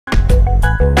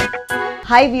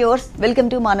Hi viewers, welcome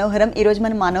to Manoharam. ఈ రోజు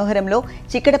మనం మనోహరంలో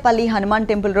చిక్కడపల్లి హనుమాన్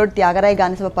టెంపుల్ రోడ్ త్యాగరాయ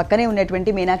గానసభ పక్కనే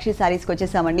ఉన్నటువంటి మీనాక్షి సారీస్ కి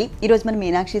వచ్చేసామండి. ఈ రోజు మనం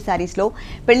మీనాక్షి సారీస్ లో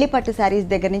పెళ్లి పట్టు సారీస్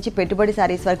దగ్గర నుంచి పెట్టుబడి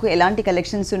సారీస్ వరకు ఎలాంటి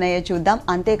కలెక్షన్స్ ఉన్నాయో చూద్దాం.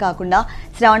 అంతే కాకుండా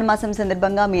శ్రావణ మాసం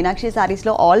సందర్భంగా మీనాక్షి సారీస్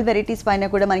లో ఆల్ వెరైటీస్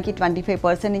పైన కూడా మనకి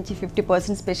 25% నుంచి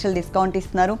 50% స్పెషల్ డిస్కౌంట్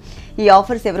ఇస్తున్నారు. ఈ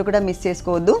ఆఫర్స్ ఎవరు కూడా మిస్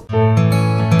చేసుకోవద్దు.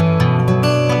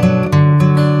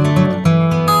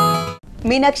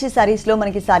 మీనాక్షి సారీస్ లో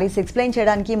మనకి సారీస్ ఎక్స్ప్లెయిన్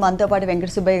చేయడానికి మనతో పాటు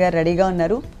వెంకట సుబ్బయ్య గారు రెడీగా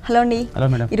ఉన్నారు. హలో అండి. Hello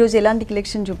madam. ఈ రోజు ఎలాంటి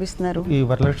కలెక్షన్ చూపిస్తున్నారు? ఈ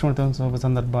Varalakshmi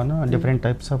సందర్భాన different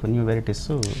types of new varieties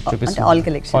చూపిస్తున్నారు. All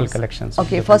collections.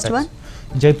 Okay, first one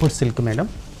Jaipur silk madam.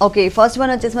 Okay, first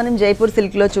one వచ్చేసి మనం జైపూర్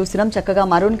సిల్క్ లో చూస్తున్నాం. చక్కగా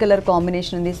మరూన్ కలర్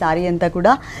కాంబినేషన్ ఉంది సారీ అంతా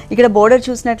కూడా. ఇక్కడ బోర్డర్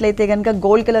చూసినట్లయితే కనుక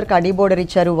గోల్డ్ కలర్ కడీ బోర్డర్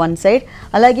ఇచ్చారు వన్ సైడ్.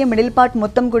 అలాగే మిడిల్ పార్ట్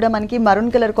మొత్తం కూడా మనకి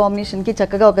మరూన్ కలర్ కాంబినేషన్ కి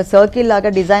చక్కగా ఒక సర్కిల్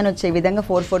లాగా డిజైన్ వచ్చే విధంగా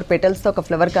 4 పెటల్స్ తో ఒక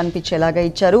ఫ్లవర్ కనిపించేలాగా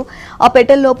ఇచ్చారు. ఆ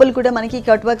పెటల్ లోపల కూడా మనకి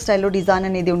కట్ వర్క్ స్టైల్లో డిజైన్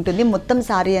అనేది ఉంటుంది. మొత్తం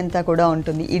సారీ అంతా కూడా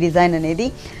ఉంటుంది ఈ డిజైన్ అనేది.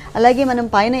 అలాగే మనం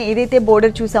పైన ఏదైతే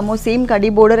border చూసామో same khadi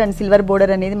border and silver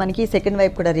border అనేది మనకి సెకండ్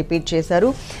వైపు కూడా రిపీట్ చేశారు.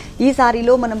 ఈ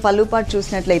సారీలో మనం పళ్ళు పార్ట్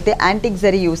చూసినట్లయితే యాంటిక్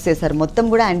జరీ యూస్ చేశారు. మొత్తం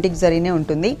కూడా యాంటిక్ జరీనే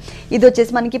ఉంటుంది. ఇది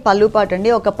వచ్చేసి మనకి పళ్ళు పార్ట్ అండి.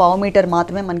 ఒక పావు మీటర్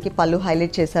మాత్రమే మనకి పళ్ళు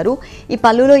హైలైట్ చేశారు. ఈ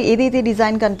పళ్ళులో ఏదైతే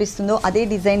డిజైన్ కనిపిస్తుందో అదే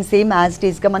డిజైన్ సేమ్ యాజ్ ఇట్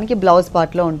ఈస్గా మనకి బ్లౌజ్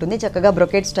పార్ట్లో ఉంటుంది. చక్కగా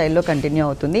బ్రొకెట్ స్టైల్లో కంటిన్యూ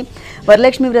అవుతుంది.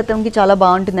 వరలక్ష్మి వ్రతంకి చాలా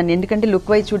బాగుంటుందండి. ఎందుకంటే లుక్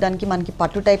వైజ్ చూడడానికి మనకి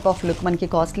పట్టు టైప్ ఆఫ్ లుక్, మనకి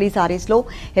కాస్ట్లీ సారీస్లో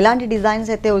ఎలాంటి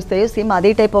డిజైన్స్ అయితే వస్తాయో సేమ్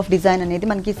అదే టైప్ ఆఫ్ డిజైన్ అనేది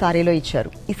మనకి సారీలో ఇచ్చారు.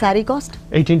 ఈ సారీ కాస్ట్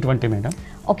 1820 మేడం.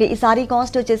 ఓకే, ఈ సారీ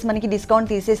కాస్ట్ వచ్చేసి మనకి డిస్కౌంట్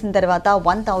తీసేసిన తర్వాత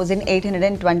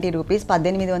 1820 రూపీస్,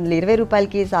 1820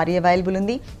 రూపాయలకి ఈ సారీ అవైలబుల్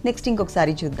ఉంది. నెక్స్ట్ ఇంకొక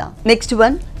సారీ చూద్దాం. Next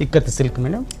one ikat silk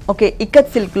madam. Okay, ikat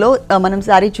silk లో మనం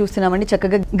సారీ చూస్తున్నామండి.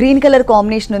 చక్కగా గ్రీన్ కలర్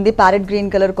కాంబినేషన్ ఉంది, ప్యారెట్ గ్రీన్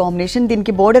కలర్ కాంబినేషన్.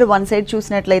 దీనికి బోర్డర్ వన్ సైడ్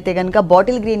చూసినట్లయితే కనుక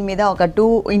బాటిల్ గ్రీన్ మీద ఒక 2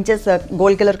 inches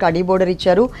gold colour khadi border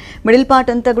ఇచ్చారు. మిడిల్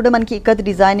పార్ట్ అంతా కూడా మనకి ఇక్కత్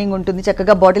డిజైనింగ్ ఉంటుంది.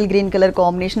 చక్కగా bottle green colour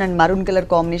combination and maroon colour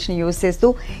combination use చేస్తూ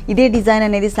ఇదే డిజైన్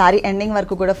అనేది సారీ ఎండింగ్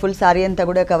వరకు కూడా ఫుల్ సారీ అంతా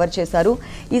కూడా కవర్ చేశారు.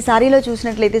 ఈ సారీలో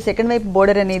చూసినట్లయితే సెకండ్ వైపు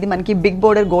బోర్డర్ అనేది మనకి big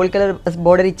border gold colour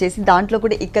border ఇచ్చేసి దాంట్లో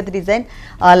కూడా ikat design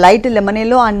light lemon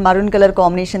yellow and maroon colour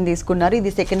combination తీసుకున్నారు.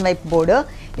 ఇది సెకండ్ వైపు బోర్డర్.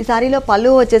 ఈ సారీలో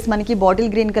పళ్ళు వచ్చేసి మనకి బాటిల్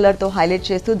గ్రీన్ కలర్ తో హైలైట్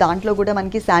చేస్తూ దాంట్లో కూడా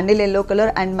మనకి శాండిల్ ఎల్లో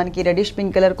కలర్ అండ్ మనకి రెడిష్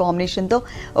పింక్ కలర్ కాంబినేషన్ తో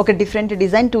ఒక డిఫరెంట్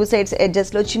డిజైన్ 2 సైడ్స్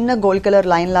ఎడ్జెస్ లో చిన్న గోల్డ్ కలర్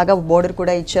లైన్ లాగా బోర్డర్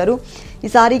కూడా ఇచ్చారు. ఈ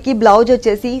సారీకి బ్లౌజ్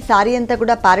వచ్చేసి సారీ అంతా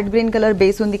కూడా ప్యారెట్ గ్రీన్ కలర్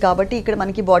బేస్ ఉంది కాబట్టి ఇక్కడ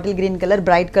మనకి bottle green colour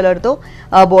bright colour తో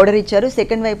బోర్డర్ ఇచ్చారు.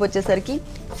 సెకండ్ వైపు వచ్చేసరికి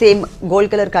same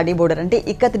gold colour khadi border, అంటే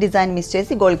ఇక్కత్ డిజైన్ మిస్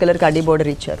చేసి గోల్డ్ కలర్ కడీ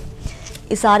బోర్డర్ ఇచ్చారు.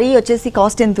 ఈ సారీ వచ్చేసి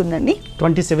కాస్ట్ ఎంత ఉందండి?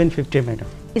 2750 మేడం.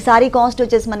 ఈ సారీ కాస్ట్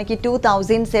వచ్చేసి మనకి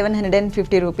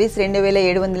 2750 రూపీస్,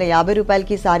 2750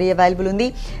 రూపాయలకి సారీ అవైలబుల్ ఉంది.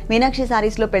 మీనాక్షి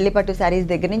సారీస్లో పెళ్లి పట్టు సారీస్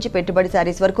దగ్గర నుంచి పెట్టుబడి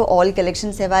సారీస్ వరకు ఆల్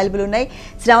కలెక్షన్స్ అవైలబుల్ ఉన్నాయి.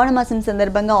 శ్రావణ మాసం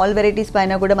సందర్భంగా ఆల్ వెరైటీస్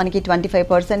పైన కూడా మనకి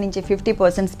 25% నుంచి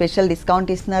 50% స్పెషల్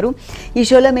డిస్కౌంట్ ఇస్తున్నారు. ఈ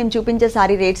షోలో మేము చూపించే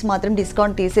సారీ రేట్స్ మాత్రం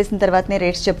డిస్కౌంట్ తీసేసిన తర్వాతనే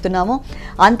రేట్స్ చెప్తున్నాము.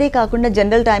 అంతేకాకుండా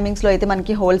జనరల్ టైమింగ్స్లో అయితే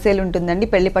మనకి హోల్సేల్ ఉంటుందండి.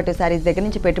 పెళ్లి పట్టు సారీస్ దగ్గర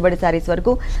నుంచి పెట్టుబడి సారీస్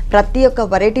వరకు ప్రతి ఒక్క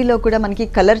వెరైటీలో కూడా మనకి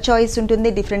కలర్ చాయిస్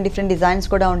ఉంటుంది, డిఫరెంట్ డిజైన్స్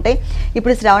కూడా ఉంటాయి.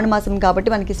 ఇప్పుడు శ్రావణ మాసం కాబట్టి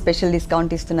మనకి స్పెషల్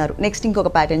డిస్కౌంట్ ఇస్తున్నారు. నెక్స్ట్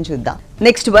ఇంకొక ప్యాటర్న్ చూద్దాం.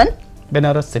 Next one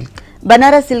Banaras silk.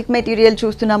 Banaras silk material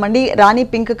చూస్తున్నామండి. రాణి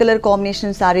పింక్ కలర్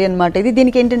కాంబినేషన్ సారీ అనమాట ఇది.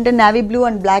 దీనికి ఏంటంటే navy blue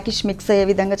and blackish mix అయ్యే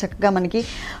విధంగా చక్కగా మనకి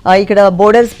ఇక్కడ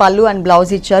బోర్డర్స్ పళ్ళు అండ్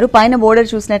బ్లౌజ్ ఇచ్చారు. పైన బోర్డర్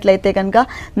చూసినట్లయితే కనుక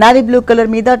నావీ బ్లూ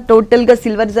కలర్ మీద టోటల్గా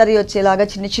సిల్వర్ జరీ వచ్చేలాగా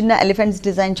చిన్న చిన్న ఎలిఫెంట్స్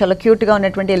డిజైన్, చాలా క్యూట్గా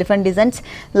ఉన్నటువంటి ఎలిఫెంట్ డిజైన్స్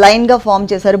లైన్గా ఫామ్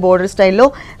చేశారు బోర్డర్ స్టైల్లో.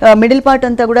 మిడిల్ పార్ట్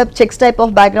అంతా కూడా చెక్స్ టైప్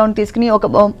ఆఫ్ బ్యాక్గ్రౌండ్ తీసుకుని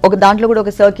ఒక దాంట్లో కూడా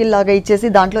ఒక సర్కిల్ లాగా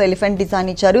ఇచ్చేసి దాంట్లో ఎలిఫెంట్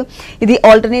డిజైన్ ఇచ్చారు. ఇది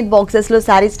ఆల్టర్నేట్ బాక్సెస్లో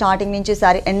శారీ స్టార్టింగ్ నుంచి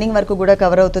శారీ ఎండింగ్ వరకు కూడా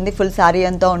కవర్ అవుతుంది. ఫుల్ సారీ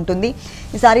అంతా ఉంటుంది.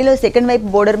 ఈ సారీలో సెకండ్ వైపు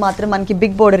బోర్డర్ మాత్రం మనకి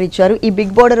బిగ్ బోర్డర్ ఇచ్చారు. ఈ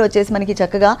బిగ్ బోర్డర్ వచ్చేసి మనకి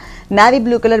చక్కగా నావీ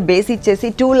బ్లూ కలర్ బేస్ ఇచ్చేసి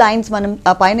 2 లైన్స్ మనం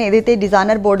ఆ పైన ఏదైతే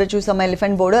డిజైనర్ బోర్డర్ చూసామో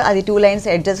ఎలిఫెంట్ బోర్డర్ అది 2 లైన్స్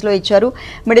ఎడ్జెస్ లో ఇచ్చారు.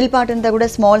 మిడిల్ పార్ట్ అంతా కూడా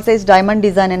స్మాల్ సైజ్ డైమండ్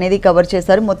డిజైన్ అనేది కవర్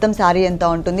చేశారు. మొత్తం సారీ అంతా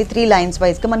ఉంటుంది. 3 లైన్స్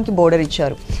వైజ్ గా మనకి బోర్డర్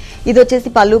ఇచ్చారు. ఇది వచ్చేసి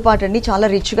పళ్ళు పార్ట్ అండి. చాలా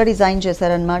రిచ్ గా డిజైన్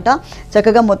చేశారనమాట.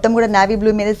 చక్కగా మొత్తం కూడా నావీ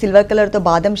బ్లూ మీద సిల్వర్ కలర్ తో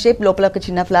బాదం షేప్, లోపల ఒక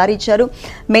చిన్న ఫ్లవర్ ఇచ్చారు.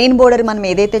 మెయిన్ బోర్డర్ మనం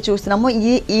ఏదైతే చూస్తున్నామో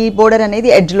ఈ బోర్డర్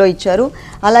అనేది ఎడ్జ్ లో ఇచ్చారు.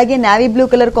 అలాగే నావీ బ్లూ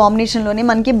కలర్ కాంబినేషన్ లోనే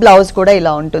మనకి బ్లౌజ్ కూడా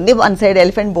ఇలా ఉంటుంది. వన్ సైడ్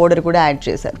ఎలిఫెంట్ బోర్డర్ కూడా యాడ్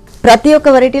చేశారు. ప్రతి ఒక్క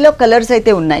వెరైటీలో కలర్స్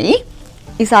అయితే ఉన్నాయి.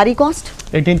 ఈ సారీ కాస్ట్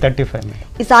 1835 మేడం.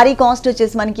 ఈ సారీ కాస్ట్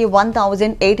వచ్చేసి మనకి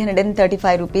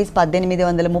 1835 రూపీస్,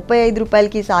 1835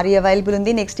 రూపాయలకి సారీ అవైలబుల్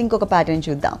ఉంది. నెక్స్ట్ ఇంకొక ప్యాటర్న్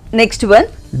చూద్దాం. Next one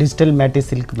digital మ్యాటీ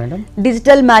silk madam.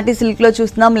 Digital మ్యాటీ silk లో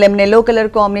చూస్తున్నాం. Lemon yellow colour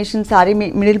combination sorry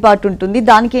middle part ఉంటుంది.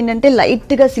 దానికి ఏంటంటే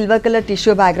లైట్ గా సిల్వర్ కలర్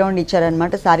టిష్యూ బ్యాక్గ్రౌండ్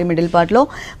ఇచ్చారనమాట సారీ మిడిల్ పార్ట్ లో.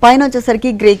 పైన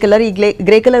వచ్చేసరికి గ్రే కలర్, ఈ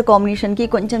గ్రే కలర్ కాంబినేషన్ కి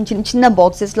కొంచెం చిన్న చిన్న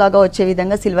బాక్సెస్ లాగా వచ్చే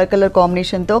విధంగా సిల్వర్ కలర్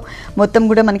కాంబినేషన్ తో మొత్తం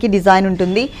కూడా మనకి డిజైన్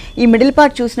ఉంటుంది. ఈ మిడిల్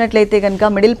పార్ట్ చూసినట్లయితే కనుక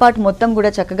మిడిల్ పార్ట్ మొత్తం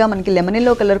కూడా చక్కగా మనకి లెమన్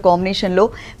ఎల్లో కలర్ కాంబినేషన్ లో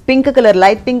pink colour,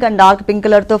 light pink and dark pink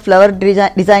colour తో ఫ్లవర్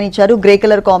డిజైన్ ఇచ్చారు. గ్రే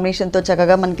కలర్ కాంబినేషన్ తో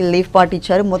చక్కగా మనకి లీఫ్ పార్ట్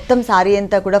ఇచ్చారు. మొత్తం సారీ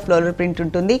అంతా కూడా ఫ్లోరల్ ప్రింట్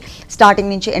ఉంటుంది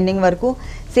స్టార్టింగ్ నుంచి ఎండింగ్ వరకు.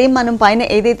 సేమ్ మనం పైన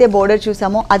ఏదైతే బోర్డర్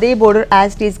చూసామో అదే బోర్డర్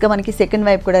యాజ్ టీజ్ గా మనకి సెకండ్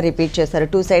వైపు కూడా రిపీట్ చేశారు.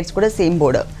 2 సైడ్స్ కూడా సేమ్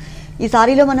బోర్డర్. ఈ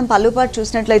సారీలో మనం పళ్ళు పార్ట్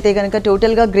చూసినట్లయితే కనుక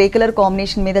టోటల్గా గ్రే కలర్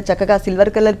కాంబినేషన్ మీద చక్కగా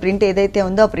సిల్వర్ కలర్ ప్రింట్ ఏదైతే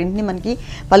ఉందో ఆ ప్రింట్ని మనకి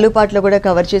పళ్ళు పార్ట్లో కూడా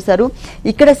కవర్ చేశారు.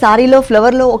 ఇక్కడ సారీలో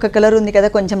ఫ్లవర్లో ఒక కలర్ ఉంది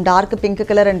కదా, కొంచెం dark pink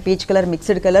colour and peach colour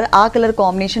mixed colour, ఆ కలర్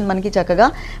కాంబినేషన్ మనకి చక్కగా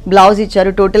బ్లౌజ్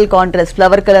ఇచ్చారు. టోటల్ కాంట్రాస్ట్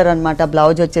ఫ్లవర్ కలర్ అనమాట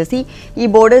బ్లౌజ్ వచ్చేసి. ఈ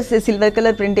బోర్డర్స్ సిల్వర్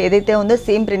కలర్ ప్రింట్ ఏదైతే ఉందో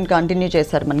సేమ్ ప్రింట్ కంటిన్యూ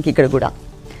చేశారు మనకి ఇక్కడ కూడా.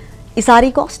 ఈ సారీ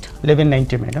కాస్ట్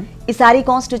 1190 మేడం. ఈ సారీ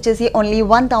కాస్ట్ వచ్చేసి ఓన్లీ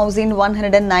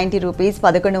 1190 రూపీస్,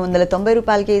 1190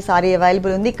 రూపాయలకి ఈ సారీ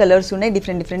అవైలబుల్ ఉంది. కలర్స్ ఉన్నాయి,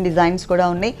 డిఫరెంట్ డిజైన్స్ కూడా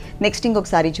ఉన్నాయి. నెక్స్ట్ ఇంకొక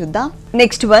సారీ చూద్దాం.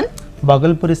 నెక్స్ట్ వన్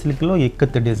బాగల్పూరి సిల్క్ లో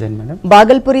ikat design madam.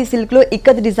 Bhagalpuri silk లో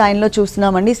ఇక్కత్ డిజైన్ లో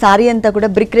చూస్తున్నామండి. సారీ అంతా కూడా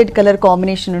బ్రిక్ రెడ్ కలర్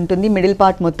కాంబినేషన్ ఉంటుంది. మిడిల్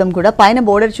పార్ట్ మొత్తం కూడా పైన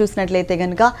బోర్డర్ చూసినట్లయితే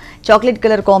కనుక చాక్లెట్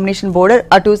కలర్ కాంబినేషన్ బోర్డర్,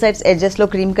 ఆ 2 సైడ్స్ ఎడ్జెస్ లో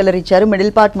క్రీమ్ కలర్ ఇచ్చారు.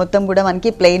 మిడిల్ పార్ట్ మొత్తం కూడా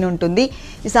మనకి ప్లెయిన్ ఉంటుంది.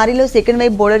 ఈ సారీలో సెకండ్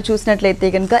వైపు బోర్డర్ చూసినట్లయితే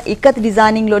కనుక ఇక్కత్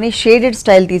డిజైనింగ్ లోనే shaded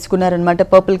style తీసుకున్నారనమాట.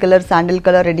 Purple colour, sandal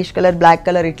colour, reddish colour, black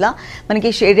colour, ఇట్లా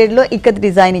మనకి షేడెడ్ లో ఇక్కత్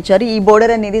డిజైన్ ఇచ్చారు. ఈ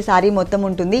బోర్డర్ అనేది సారీ మొత్తం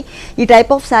ఉంటుంది. ఈ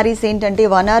టైప్ ఆఫ్ సారీస్ ఏంటంటే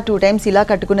 1 or 2 టైమ్స్ ఇలా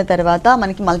కట్టుకున్న తర్వాత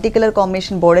మనకి మల్టీ కలర్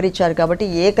కాంబినేషన్ బోర్డర్ ఇచ్చారు కాబట్టి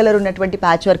ఏ కలర్ ఉన్నటువంటి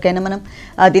ప్యాచ్ వర్క్ అయినా మనం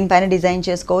దీనిపైన డిజైన్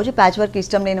చేసుకోవచ్చు. ప్యాచ్ వర్క్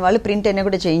ఇష్టం లేని వాళ్ళు ప్రింట్ అయినా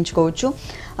కూడా చేయించుకోవచ్చు.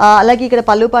 అలాగే ఇక్కడ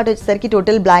పళ్ళు పాటు వచ్చేసరికి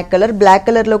టోటల్ బ్లాక్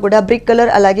కలర్ లో కూడా బ్రిక్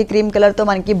కలర్ అలాగే క్రీమ్ కలర్ తో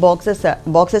మనకి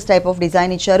బాక్సెస్ టైప్ ఆఫ్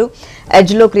డిజైన్ ఇచ్చారు.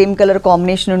 ఎడ్జ్ లో క్రీమ్ కలర్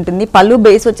కాంబినేషన్ ఉంటుంది. పళ్ళు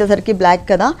బేస్ వచ్చేసరికి బ్లాక్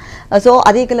కదా, సో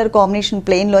అదే కలర్ కాంబినేషన్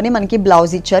ప్లెయిన్ లోనే మనకి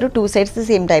బ్లౌజ్ ఇచ్చారు. 2 sides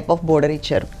same type of border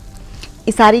ఇచ్చారు.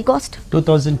 ఈ సారీ కాస్ట్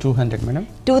 2200 మేడం.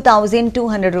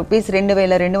 2200 రూపీస్,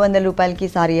 2200 రూపాయలకి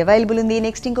సారీ అవైలబుల్ ఉంది.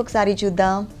 నెక్స్ట్ ఇంకొక సారీ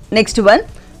చూద్దాం. నెక్స్ట్ వన్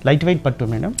లైట్ వెయిట్ పట్టు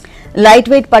మేడం. లైట్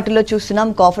వెయిట్ పట్టులో చూస్తున్నాం.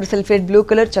 కాఫర్ సల్ఫేట్ బ్లూ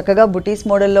కలర్ చక్కగా బుటీస్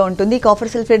మోడల్లో ఉంటుంది. కాఫర్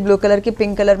సల్ఫేట్ బ్లూ కలర్ కి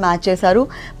పింక్ కలర్ మ్యాచ్ చేశారు.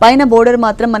 పైన బోర్డర్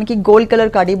మాత్రం మనకి గోల్డ్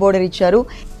కలర్ కడీ బోర్డర్ ఇచ్చారు.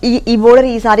 ఈ బోర్డర్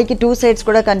ఈ సారీకి 2 సైడ్స్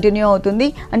కూడా కంటిన్యూ అవుతుంది.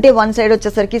 అంటే 1 సైడ్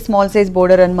వచ్చేసరికి స్మాల్ సైజ్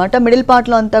బోర్డర్ అనమాట. మిడిల్ పార్ట్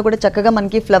లో అంతా కూడా చక్కగా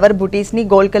మనకి ఫ్లవర్ బుటీస్ ని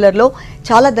గోల్డ్ కలర్ లో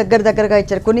చాలా దగ్గరగా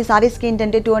ఇచ్చారు. కొన్ని సారీస్ కి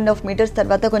ఏంటంటే 2.5 మీటర్స్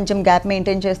తర్వాత కొంచెం గ్యాప్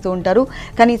మెయింటైన్ చేస్తూ ఉంటారు.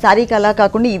 కానీ ఈ సారీకి అలా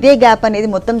కాకుండా ఇదే గ్యాప్ అనేది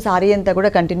మొత్తం సారీ అంతా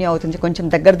కూడా కంటిన్యూ అవుతుంది. కొంచెం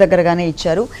దగ్గరగానే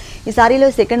ఇచ్చారు. ఈ సారీలో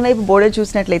సెకండ్ వైపు బోర్డర్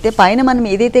చూసినట్లయితే పైన మనం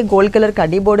ఏదైతే గోల్డ్ కలర్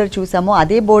కడ్డీ బోర్డర్ చూసామో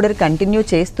అదే బోర్డర్ కంటిన్యూ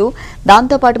చేస్తూ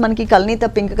దాంతోపాటు మనకి కల్నీత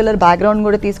పింక్ కలర్ బ్యాక్గ్రౌండ్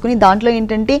కూడా తీసుకుని దాంట్లో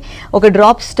ఏంటంటే ఒక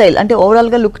డ్రాప్ స్టైల్, అంటే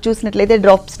ఓవరాల్గా లుక్ చూసినట్లయితే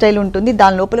డ్రాప్ స్టైల్ ఉంటుంది.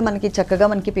 దాని లోపల మనకి చక్కగా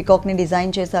మనకి పికాక్ని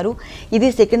డిజైన్ చేశారు. ఇది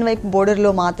సెకండ్ వైపు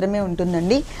బోర్డర్లో మాత్రమే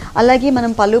ఉంటుందండి. అలాగే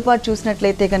మనం పళ్ళు పార్ట్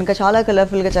చూసినట్లయితే కనుక చాలా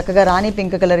కలర్ఫుల్గా చక్కగా రాణి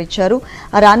పింక్ కలర్ ఇచ్చారు.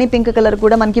 ఆ రాణి పింక్ కలర్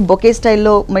కూడా మనకి బొకే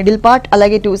స్టైల్లో మిడిల్ పార్ట్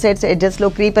అలాగే 2 sides ఎడ్జెస్లో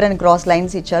creeper and cross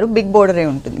lines ఇచ్చారు. బిగ్ బోర్డరే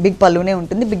ఉంటుంది, బిగ్ పళ్ళునే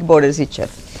ఉంటుంది, బిగ్ బోర్డర్స్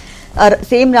ఇచ్చారు.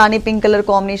 సేమ్ రాణి పింక్ కలర్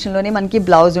కాంబినేషన్లోనే మనకి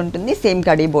బ్లౌజ్ ఉంటుంది. సేమ్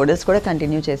కడీ బోర్డర్స్ కూడా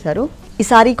కంటిన్యూ చేశారు. ఈ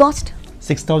సారీ కాస్ట్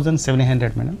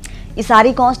 6700 మేడం. ఈ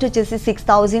సారీ కాస్ట్ వచ్చేసి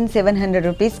 6700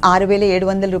 రూపీస్,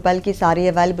 6700 రూపాయలకి సారీ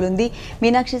అవైలబుల్ ఉంది.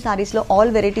 మీనాక్షి సారీస్లో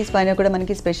ఆల్ వెరైటీస్ పైన కూడా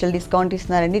మనకి స్పెషల్ డిస్కౌంట్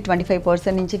ఇస్తున్నారండి.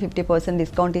 25% నుంచి 50%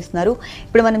 డిస్కౌంట్ ఇస్తున్నారు.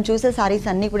 ఇప్పుడు మనం చూసే సారీస్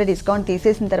అన్నీ కూడా డిస్కౌంట్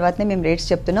తీసేసిన తర్వాతనే మేము రేట్స్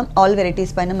చెప్తున్నాం. ఆల్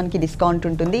వెరైటీస్ పైన మనకి డిస్కౌంట్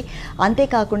ఉంటుంది.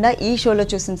 అంతేకాకుండా ఈ షోలో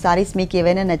చూసిన సారీస్ మీకు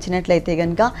ఏవైనా నచ్చినట్లయితే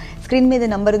కనుక స్క్రీన్ మీద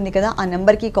నెంబర్ ఉంది కదా, ఆ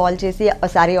నెంబర్కి కాల్ చేసి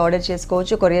సారీ ఆర్డర్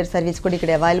చేసుకోవచ్చు. కొరియర్ సర్వీస్ కూడా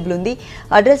ఇక్కడ అవైలబుల్ ఉంది.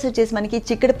 అడ్రస్ వచ్చేసి మనకి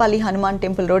చిక్కడపల్లి హనుమాన్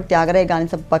టెంపుల్ రోడ్, త్యాగరాయ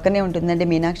గానసభ పక్కనే ఉంటుందండి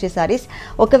మీనాక్షి సారీస్.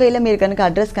 ఒకవేళ మీరు కనుక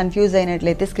అడ్రస్ కన్ఫ్యూజ్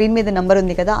అయినట్లయితే స్క్రీన్ మీద నెంబర్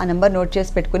ఉంది కదా, ఆ నెంబర్ నోట్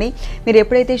చేసి పెట్టుకుని మీరు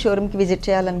ఎప్పుడైతే షోరూమ్కి విజిట్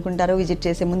చేయాలనుకుంటారో విజిట్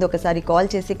చేసే ముందు ఒకసారి కాల్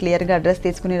చేసి క్లియర్గా అడ్రస్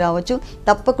తీసుకుని రావచ్చు.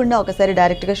 తప్పకుండా ఒకసారి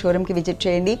డైరెక్ట్గా షోరూమ్కి విజిట్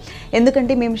చేయండి.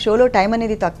 ఎందుకంటే మేము షోలో టైం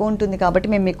అనేది తక్కువ ఉంటుంది కాబట్టి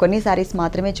మేము మీకు కొన్ని సారీస్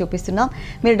మాత్రమే చూపిస్తున్నాం.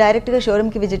 మీరు డైరెక్ట్గా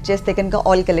షోరూమ్కి విజిట్ చేస్తే కనుక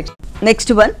all collection.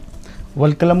 Next one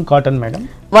వల్కలం cotton madam.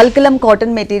 వల్కలం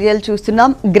cotton material చూస్తున్నాం.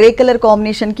 గ్రే కలర్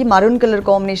కాంబినేషన్ కి మరూన్ కలర్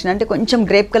కాంబినేషన్ అంటే కొంచెం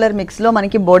గ్రేప్ కలర్ మిక్స్ లో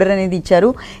మనకి బోర్డర్ అనేది ఇచ్చారు.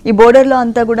 ఈ బోర్డర్ లో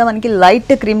అంతా కూడా మనకి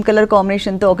లైట్ క్రీమ్ కలర్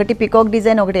కాంబినేషన్ తో ఒకటి పికాక్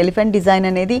డిజైన్, ఒకటి ఎలిఫెంట్ డిజైన్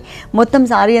అనేది మొత్తం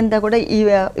సారీ అంతా కూడా ఈ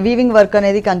వీవింగ్ వర్క్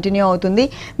అనేది కంటిన్యూ అవుతుంది.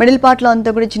 మిడిల్ పార్ట్ లో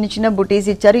అంతా కూడా చిన్న చిన్న బుటీస్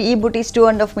ఇచ్చారు. ఈ బుటీస్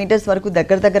 2.5 మీటర్స్ వరకు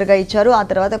దగ్గరగా ఇచ్చారు. ఆ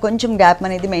తర్వాత కొంచెం గ్యాప్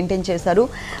అనేది మెయింటైన్ చేశారు.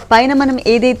 పైన మనం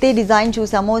ఏదైతే design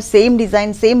చూసామో same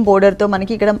design same border తో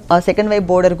మనకి ఇక్కడ సెకండ్ వైపు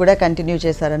బోర్డర్ కూడా కంటిన్యూ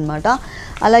చేశారనమాట.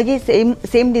 అలాగే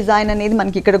సేమ్ డిజైన్ అనేది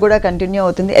మనకి ఇక్కడ కూడా కంటిన్యూ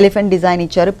అవుతుంది. ఎలిఫెంట్ డిజైన్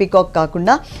ఇచ్చారు, పికాక్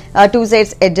కాకుండా 2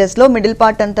 సైడ్స్ ఎడ్జెస్ లో. మిడిల్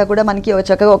పార్ట్ అంతా కూడా మనకి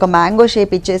చక్కగా ఒక మ్యాంగో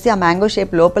షేప్ ఇచ్చేసి ఆ మ్యాంగో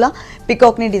షేప్ లోపల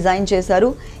పికాక్ ని డిజైన్ చేశారు.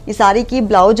 ఈ సారీకి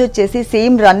బ్లౌజ్ వచ్చేసి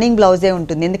సేమ్ రన్నింగ్ బ్లౌజే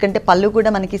ఉంటుంది, ఎందుకంటే పళ్ళు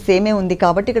కూడా మనకి సేమే ఉంది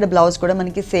కాబట్టి ఇక్కడ బ్లౌజ్ కూడా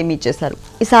మనకి సేమ్ ఇచ్చేసారు.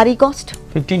 ఈ సారీ కాస్ట్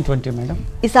 1520 మేడం.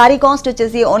 ఈ సారీ కాస్ట్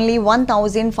వచ్చేసి ఓన్లీ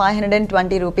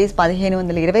 1520 రూపీస్,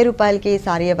 1520 రూపాయలకి ఈ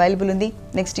సారీ అవైలబుల్ ఉంది.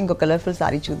 నెక్స్ట్ ఇంకో కలర్ఫుల్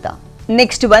సారీ చూద్దాం.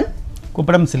 Next one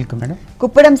Kuppadam silk madam.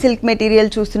 Kuppadam silk material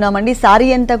చూస్తున్నామండి. సారీ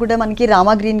అంతా కూడా మనకి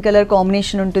రామా గ్రీన్ కలర్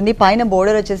కాంబినేషన్ ఉంటుంది. పైన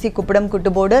బోర్డర్ వచ్చేసి కుప్పడం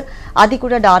కుట్టు బోర్డర్, అది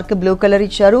కూడా డార్క్ బ్లూ కలర్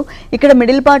ఇచ్చారు. ఇక్కడ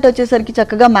మిడిల్ పార్ట్ వచ్చేసరికి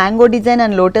చక్కగా mango design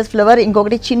and lotus flower,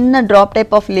 ఇంకొకటి చిన్న drop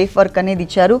type of leaf work అనేది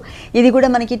ఇచ్చారు. ఇది కూడా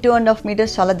మనకి 2.5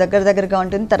 మీటర్స్ చాలా దగ్గరగా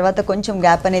ఉంటుంది. తర్వాత కొంచెం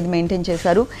గ్యాప్ అనేది మెయింటైన్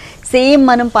చేశారు. సేమ్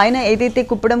మనం పైన ఏదైతే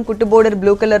కుప్పడం కుట్టు బోర్డర్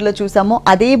బ్లూ కలర్ లో చూసామో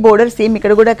అదే బోర్డర్ సేమ్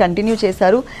ఇక్కడ కూడా కంటిన్యూ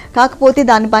చేశారు. కాకపోతే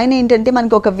దానిపైన ఏంటంటే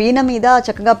మనకి ఒక వీణ మీద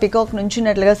చక్కగా పికాక్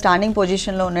నుంచున్నట్లుగా స్టాండింగ్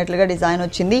పొజిషన్ లో ఉన్నట్లుగా డిజైన్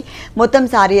వచ్చింది. మొత్తం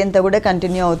సారీ అంతా కూడా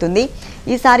కంటిన్యూ అవుతుంది.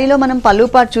 ఈ సారీలో మనం పళ్ళు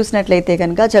పార్ట్ చూసినట్లయితే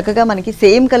కనుక చక్కగా మనకి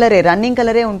సేమ్ కలరే, రన్నింగ్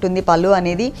కలరే ఉంటుంది పళ్ళు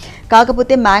అనేది.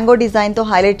 కాకపోతే మ్యాంగో డిజైన్ తో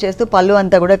హైలైట్ చేస్తూ పళ్ళు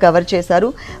అంతా కూడా కవర్ చేశారు.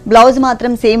 బ్లౌజ్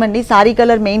మాత్రం సేమ్ అండి. సారీ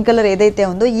కలర్ మెయిన్ కలర్ ఏదైతే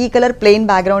ఉందో ఈ కలర్ ప్లెయిన్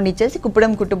బ్యాక్గ్రౌండ్ ఇచ్చేసి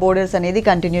కుప్పడం కుట్టు బోర్డర్స్ అనేది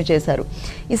కంటిన్యూ చేశారు.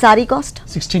 ఈ సారీ కాస్ట్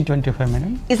 1625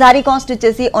 మేడం. ఈ సారీ కాస్ట్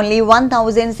వచ్చేసి ఓన్లీ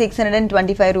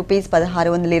 1625 రూపీస్,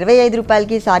 1625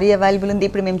 రూపాయలకి సారీ అవైలబుల్ ఉంది.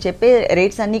 ఇప్పుడు మేము చెప్పే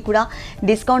రేట్స్ అన్ని కూడా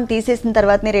డిస్కౌంట్ తీసేసిన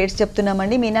తర్వాతనే రేట్స్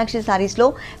చెప్తున్నామండి. మీనాక్షి సారీస్ లో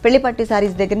పెళ్లి పట్టు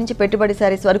సారీస్ దగ్గర నుంచి పెట్టుబడి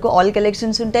సారీస్ వరకు ఆల్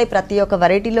కలెక్షన్స్ ఉంటాయి. ప్రతి ఒక్క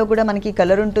వెరైటీలో కూడా మనకి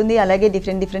కలర్ ఉంటుంది, అలాగే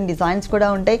డిఫరెంట్ డిజైన్స్ కూడా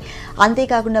ఉంటాయి.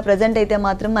 అంతేకాకుండా ప్రజెంట్ అయితే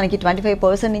మాత్రం మనకి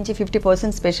 25% నుంచి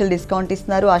 50% స్పెషల్ డిస్కౌంట్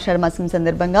ఇస్తున్నారు ఆషాఢ మాసం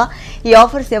సందర్భంగా. ఈ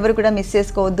ఆఫర్స్ ఎవరు కూడా మిస్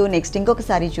చేసుకోవద్దు. నెక్స్ట్ ఇంకొక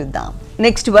సారీ చూద్దాం.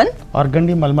 Next one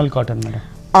organdie mulmul cotton madam.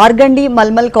 Organdie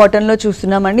mulmul cotton లో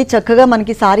చూస్తున్నామండి. చక్కగా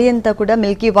మనకి సారీ అంతా కూడా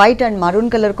Milky white and maroon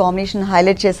colour combination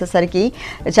highlight చేసేసరికి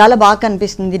చాలా బాగా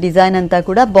కనిపిస్తుంది. డిజైన్ అంతా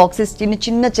కూడా బాక్సెస్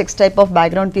చిన్న చెక్స్ టైప్ ఆఫ్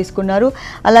బ్యాక్గ్రౌండ్ తీసుకున్నారు.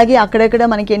 అలాగే అక్కడక్కడ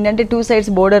మనకి ఏంటంటే 2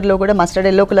 సైడ్స్ బోర్డర్ లో కూడా mustard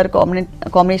yellow colour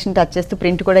combination touch చేస్తూ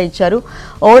ప్రింట్ కూడా ఇచ్చారు.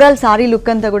 ఓవరాల్ సారీ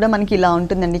లుక్ అంతా కూడా మనకి ఇలా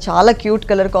ఉంటుందండి. చాలా క్యూట్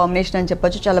కలర్ కాంబినేషన్ అని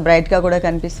చెప్పొచ్చు, చాలా బ్రైట్ గా కూడా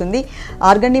కనిపిస్తుంది.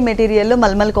 ఆర్గండి మెటీరియల్ లో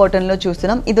మల్మల్ కాటన్ లో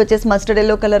చూస్తున్నాం. ఇది వచ్చేసి మస్టర్డ్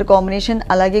ఎల్లో కలర్ కాంబినేషన్,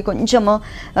 అలాగే కొంచెం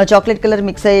చాక్లెట్ కలర్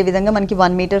మిక్స్ అయ్యే విధంగా మనకి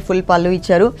 1 మీటర్ ఫుల్ పళ్ళు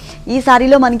ఇచ్చారు. ఈ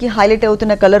సారీలో మనకి హైలైట్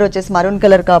అవుతున్న కలర్ వచ్చేసి మరూన్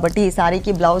కలర్ కాబట్టి ఈ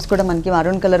సారీకి బ్లౌజ్ కూడా మనకి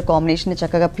మరూన్ కలర్ కాంబినేషన్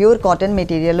చక్కగా ప్యూర్ కాటన్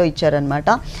మెటీరియల్ లో ఇచ్చారనమాట.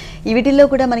 ఈ వీటిల్లో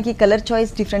కూడా మనకి colour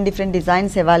choice different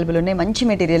designs available ఉన్నాయి. మంచి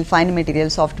material, fine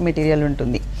material, soft material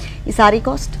ఉంటుంది. ఈ సారీ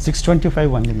కాస్ట్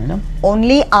 625 ఉంది మేడం.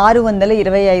 ఓన్లీ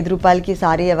 625 రూపాయలకి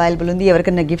సారీ అవైలబుల్ ఉంది.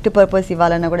 ఎవరికైనా గిఫ్ట్ పర్పస్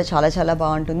ఇవ్వాలన్నా కూడా చాలా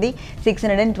బాగుంటుంది.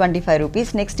 625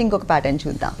 రూపీస్. నెక్స్ట్ ఇంకొక ప్యాటర్న్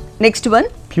చూద్దాం. నెక్స్ట్ వన్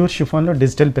ప్యూర్ షిఫాన్ లో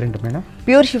digital print madam.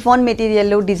 Pure chiffon material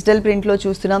లో డిజిటల్ ప్రింట్ లో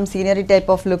చూస్తున్నాం. సీనరీ టైప్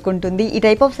ఆఫ్ లుక్ ఉంటుంది. ఈ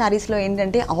టైప్ ఆఫ్ సారీస్ లో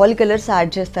ఏంటంటే ఆల్ కలర్స్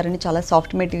యాడ్ చేస్తారని, చాలా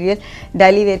సాఫ్ట్ మెటీరియల్,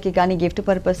 డైలీ వేర్ కి కానీ గిఫ్ట్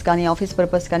పర్పస్ కానీ ఆఫీస్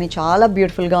పర్పస్ కానీ చాలా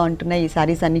బ్యూటిఫుల్ గా ఉంటున్నాయి ఈ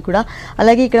సారీస్ అన్ని కూడా.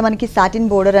 అలాగే ఇక్కడ మనకి సాటిన్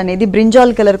బోర్డర్ అనేది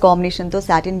బ్రింజాల్ కలర్ కాంబినేషన్ తో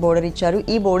సాటిన్ బోర్డర్ ఇచ్చారు.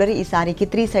 ఈ బోర్డర్ ఈ సారీకి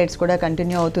 3 సైడ్స్ కూడా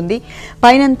కంటిన్యూ అవుతుంది.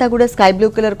 పైన అంతా కూడా స్కై బ్లూ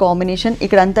కలర్ కాంబినేషన్,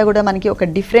 ఇక్కడ అంతా కూడా మనకి ఒక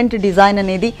డిఫరెంట్ డిజైన్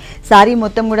అనేది సారీ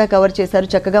మొత్తం కూడా కవర్ చేశారు.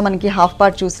 చక్కగా మనకి హాఫ్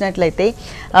పార్ట్ చూసినట్లయితే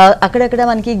అక్కడక్కడ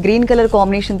మనకి గ్రీన్ కలర్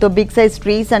కాంబినేషన్ తో బిగ్ సైజ్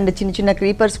ట్రీస్ అండ్ చిన్న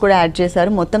క్రీపర్స్ కూడా యాడ్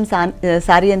చేశారు. మొత్తం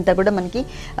సారీ అంతా కూడా మనకి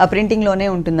ప్రింటింగ్ లోనే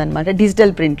ఉంటుందన్నమాట,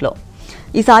 డిజిటల్ ప్రింట్ లో.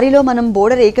 ఈ సారీలో మనం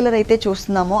బోర్డర్ ఏ కలర్ అయితే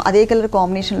చూస్తున్నామో అదే కలర్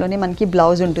కాంబినేషన్ లోనే మనకి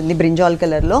బ్లౌజ్ ఉంటుంది బ్రింజాల్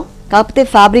కలర్ లో. కాకపోతే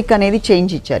ఫ్యాబ్రిక్ అనేది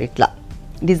చేంజ్ ఇచ్చారు. ఇట్లా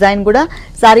డిజైన్ కూడా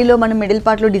సారీలో మనం మిడిల్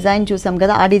పార్ట్ లో డిజైన్ చూసాం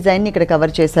కదా, ఆ డిజైన్ ని ఇక్కడ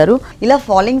కవర్ చేశారు. ఇలా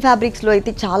ఫాలింగ్ ఫ్యాబ్రిక్స్ లో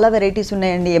అయితే చాలా వెరైటీస్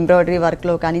ఉన్నాయండి. ఎంబ్రాయిడరీ వర్క్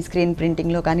లో కానీ, స్క్రీన్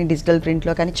ప్రింటింగ్ లో కానీ, డిజిటల్ ప్రింట్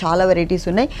లో కానీ చాలా వెరైటీస్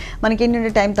ఉన్నాయి. మనకి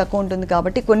ఏంటంటే టైం తక్కువ ఉంటుంది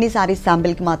కాబట్టి కొన్ని సారీస్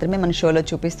శాంపిల్ కి మాత్రమే మన షోలో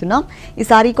చూపిస్తున్నాం. ఈ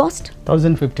sorry cost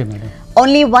 1050 madam.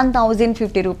 Only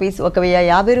 1050 rupees.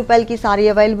 1050 రూపాయలకి సారీ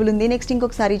అవైలబుల్ ఉంది. నెక్స్ట్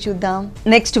ఇంకొక సారీ చూద్దాం.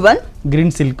 Next one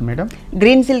green silk madam.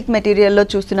 Green silk material లో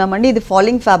చూస్తున్నామండి. ఇది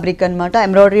ఫాలింగ్ ఫ్యాబ్రిక్ అన్నమాట,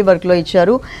 ఎంబ్రాయిడరీ వర్క్ లో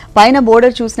ఇచ్చారు. పైన బోర్డర్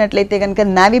చూసినట్లయితే కనుక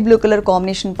navy blue colour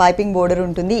combination piping border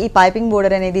ఉంటుంది. ఈ పైపింగ్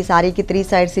బోర్డర్ అనేది సారీకి 3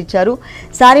 సైడ్స్ ఇచ్చారు.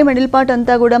 సారీ మిడిల్ పార్ట్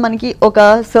అంతా కూడా మనకి ఒక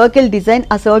సర్కిల్ డిజైన్,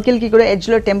 ఆ సర్కిల్ కి కూడా ఎడ్జ్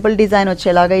లో టెంపుల్ డిజైన్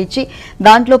వచ్చేలాగా ఇచ్చి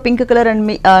దాంట్లో పింక్ కలర్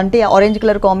అండ్ అంటే ఆరెంజ్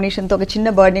కలర్ కాంబినేషన్ తో ఒక చిన్న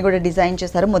బర్డ్ ని కూడా డిజైన్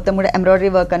చేశారు. మొత్తం కూడా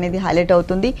ఎంబ్రాయిడరీ వర్క్ అనేది హైలైట్ రిపీట్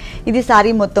అవుతుంది. ఇది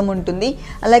సారీ మొత్తం ఉంటుంది.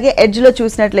 అలాగే ఎడ్జ్లో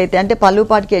చూసినట్లయితే అంటే పళ్ళు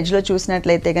పార్ట్కి ఎడ్జ్లో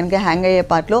చూసినట్లయితే కనుక హ్యాంగ్ అయ్యే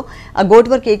పార్ట్లో ఆ గోట్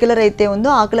వర్క్ ఏ కలర్ అయితే ఉందో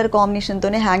ఆ కలర్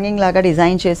కాంబినేషన్తోనే హ్యాంగింగ్ లాగా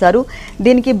డిజైన్ చేశారు.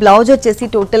 దీనికి బ్లౌజ్ వచ్చేసి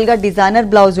టోటల్గా డిజైనర్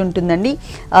బ్లౌజ్ ఉంటుందండి.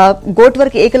 గోట్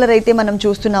వర్క్ ఏ కలర్ అయితే మనం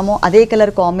చూస్తున్నామో అదే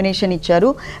కలర్ కాంబినేషన్ ఇచ్చారు.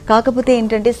 కాకపోతే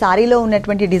ఏంటంటే సారీలో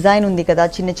ఉన్నటువంటి డిజైన్ ఉంది కదా,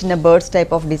 చిన్న చిన్న birds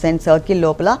type of design circle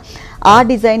లోపల, ఆ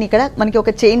డిజైన్ ఇక్కడ మనకి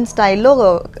ఒక చైన్ స్టైల్లో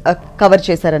కవర్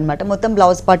చేశారనమాట. మొత్తం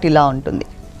బ్లౌజ్ పార్ట్ ఇలా ఉంటుంది.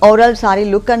 Overall sorry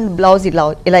look and blouse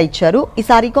ఇలా ఇచ్చారు. ఈ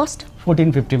సారీ కాస్ట్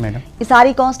 1450 మేడం. ఈ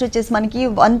సారీ కాస్ట్ వచ్చేసి మనకి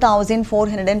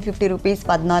 1450 రూపీస్,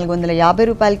 1450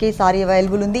 రూపాయలకి సారీ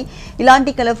అవైలబుల్ ఉంది.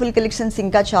 ఇలాంటి కలర్ఫుల్ కలెక్షన్స్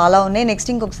ఇంకా చాలా ఉన్నాయి.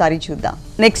 నెక్స్ట్ ఇంకొక సారీ చూద్దాం.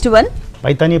 నెక్స్ట్ వన్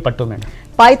పైతానీ పట్టు మేడం.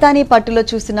 పైతానీ పట్టులో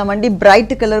చూస్తున్నామండి.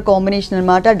 బ్రైట్ కలర్ కాంబినేషన్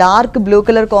అనమాట. డార్క్ బ్లూ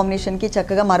కలర్ కాంబినేషన్కి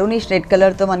చక్కగా మరూనిష్ రెడ్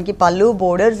కలర్తో మనకి పళ్ళు,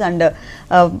 బోర్డర్స్ అండ్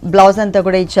బ్లౌజ్ అంతా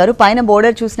కూడా ఇచ్చారు. పైన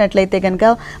బోర్డర్ చూసినట్లయితే కనుక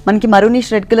మనకి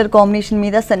మరూనిష్ రెడ్ కలర్ కాంబినేషన్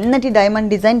మీద సన్నటి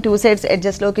డైమండ్ డిజైన్, 2 సైడ్స్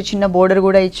ఎడ్జెస్లోకి చిన్న బోర్డర్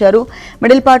కూడా ఇచ్చారు.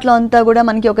 మిడిల్ పార్ట్లో అంతా కూడా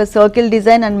మనకి ఒక సర్కిల్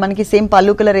డిజైన్ అండ్ మనకి సేమ్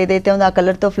పళ్ళు కలర్ ఏదైతే ఉందో ఆ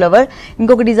కలర్తో ఫ్లవర్,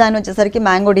 ఇంకొక డిజైన్ వచ్చేసరికి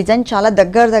మ్యాంగో డిజైన్. చాలా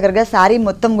దగ్గరగా శారీ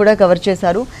మొత్తం కూడా కవర్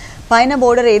చేశారు. పైన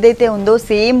బోర్డర్ ఏదైతే ఉందో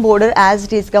సేమ్ బోర్డర్ యాజ్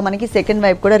ఇట్ ఈస్గా మనకి సెకండ్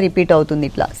వైపు కూడా రిపీట్ అవుతుంది.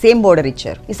 ఇట్లా సేమ్ బోర్డర్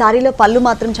ఇచ్చారు. ఈ సారీలో పళ్ళు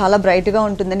మాత్రం చాలా బ్రైట్గా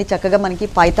ఉంటుందని చక్కగా మనకి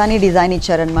పైతానీ డిజైన్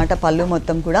ఇచ్చారనమాట. పళ్ళు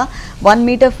మొత్తం కూడా 1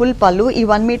 మీటర్ ఫుల్ పళ్ళు. ఈ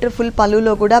 1 మీటర్ ఫుల్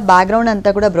పళ్ళులో కూడా బ్యాక్గ్రౌండ్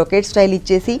అంతా కూడా బ్రొకెట్ స్టైల్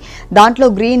ఇచ్చేసి దాంట్లో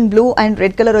green, blue and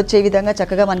red colour వచ్చే విధంగా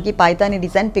చక్కగా మనకి పైతానీ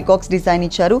డిజైన్, పికాక్స్ డిజైన్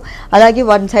ఇచ్చారు. అలాగే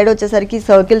వన్ సైడ్ వచ్చేసరికి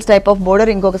సర్కిల్స్ టైప్ ఆఫ్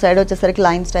బోర్డర్, ఇంకొక సైడ్ వచ్చేసరికి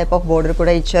లైన్స్ టైప్ ఆఫ్ బోర్డర్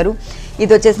కూడా ఇచ్చారు.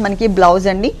 ఇది వచ్చేసి మనకి బ్లౌజ్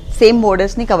అండి. సేమ్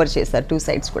బోర్డర్స్ని కవర్ చేశారు 2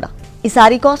 సైడ్స్ కూడా. ఈ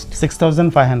సారీ కాస్ట్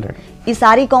 6500. ఈ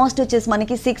సారీ కాస్ట్ వచ్చేసి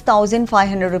మనకి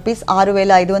 6500 రూపీస్,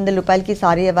 6500 రూపాయలకి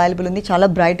సారీ అవైలబుల్ ఉంది. చాలా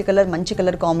బ్రైట్ కలర్, మంచి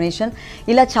కలర్ కాంబినేషన్.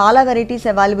 ఇలా చాలా వెరైటీస్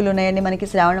అవైలబుల్ ఉన్నాయండి. మనకి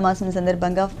శ్రావణ మాసం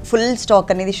సందర్భంగా ఫుల్ స్టాక్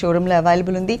అనేది షోరూంలో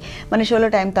అవైలబుల్ ఉంది. మన షోలో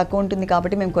టైం తక్కువ ఉంటుంది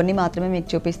కాబట్టి మేము కొన్ని మాత్రమే మీకు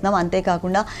చూపిస్తున్నాం.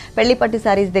 అంతేకాకుండా పెళ్లి పట్టు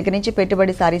సారీస్ దగ్గర నుంచి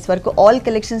పెట్టుబడి సారీస్ వరకు ఆల్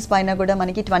కలెక్షన్స్ పైన కూడా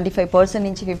మనకి 25%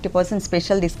 నుంచి 50%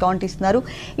 స్పెషల్ డిస్కౌంట్ ఇస్తున్నారు.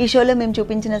 ఈ షోలో మేము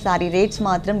చూపించిన సారీ రేట్స్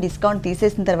మాత్రం డిస్కౌంట్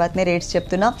తీసేసిన తర్వాతనే రేట్స్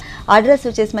చెప్తున్నాం. అడ్రస్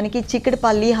వచ్చేసి మనకి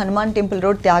చిక్కడపల్లి, హనుమాన్ టెంపుల్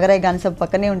రోడ్, త్యాగరాయ, గనసభ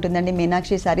పక్కనే ఉంటుందండి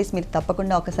మీనాక్షి సారీస్. మీరు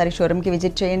తప్పకుండా ఒకసారి షోరూమ్కి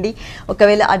విజిట్ చేయండి.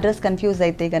 ఒకవేళ అడ్రస్ కన్ఫ్యూజ్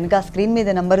అయితే కనుక స్క్రీన్ మీద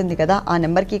నెంబర్ ఉంది కదా, ఆ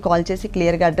నెంబర్కి కాల్ చేసి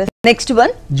క్లియర్గా address. Next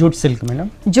one jute silk madam.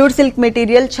 Jute silk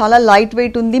material చాలా లైట్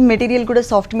వెయిట్ ఉంది. మెటీరియల్ కూడా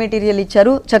సాఫ్ట్ మెటీరియల్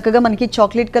ఇచ్చారు. చక్కగా మనకి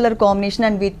chocolate colour combination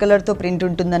and wheat కలర్తో ప్రింట్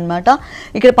ఉంటుందన్నమాట.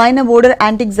 ఇక్కడ పైన బోర్డర్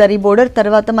యాంటిక్ జరీ బోర్డర్,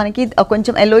 తర్వాత మనకి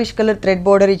కొంచెం ఎల్లోయిష్ కలర్ థ్రెడ్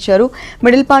బోర్డర్ ఇచ్చారు.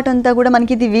 మిడిల్ పార్ట్ అంతా కూడా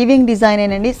మనకి ఇది వీవింగ్ డిజైన్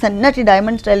ఏనండి. సన్నటి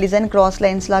diamond style design, cross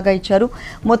lines లాగా ఇచ్చారు.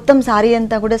 మొత్తం సారీ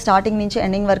అంతా కూడా స్టార్టింగ్ నుంచి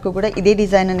ఎండింగ్ వరకు కూడా ఇదే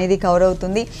డిజైన్ అనేది కవర్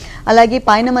అవుతుంది. అలాగే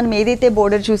పైన మనం ఏదైతే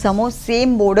border చూసామో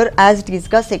same border as it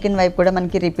ఈస్గా సెకండ్ వైపు కూడా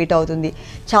మనకి రిపీట్ అవుతుంది.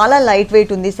 చాలా లైట్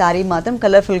వెయిట్ ఉంది. సారీ మాత్రం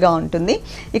కలర్ఫుల్గా ఉంటుంది.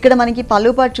 ఇక్కడ మనకి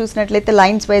పళ్ళు పార్ట్ చూసినట్లయితే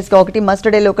లైన్స్ వైజ్గా ఒకటి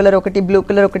మస్టర్డ్ ఎల్లో కలర్, ఒకటి బ్లూ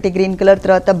కలర్, ఒకటి గ్రీన్ కలర్,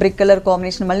 తర్వాత బ్రిక్ కలర్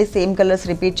కాంబినేషన్, మళ్ళీ సేమ్ కలర్స్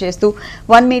రిపీట్ చేస్తూ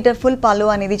 1 మీటర్ ఫుల్ పళ్ళు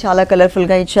అనేది చాలా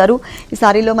కలర్ఫుల్గా ఇచ్చారు. ఈ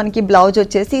సారీలో మనకి బ్లౌజ్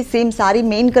వచ్చేసి సేమ్ సారీ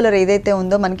మెయిన్ కలర్ ఏదైతే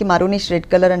ఉందో మనకి maroonish red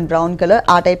colour and brown colour,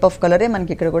 ఆ టైప్ ఆఫ్ కలరే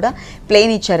మనకి ఇక్కడ కూడా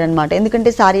ప్లెయిన్ ఇచ్చారనమాట. ఎందుకంటే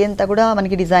సారీ అంతా కూడా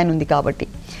మనకి డిజైన్ ఉంది కాబట్టి.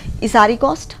 ఈ సారీ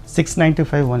కాస్ట్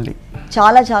 695 ఓన్లీ.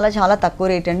 చాలా చాలా చాలా తక్కువ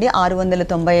రేట్ అండి.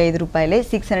 695 రూపాయలే.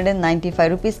 695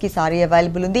 రూపీస్కి సారీ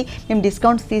అవైలబుల్ ఉంది. మేము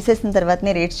డిస్కౌంట్స్ తీసేసిన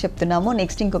తర్వాతనే రేట్స్ చెప్తున్నాము.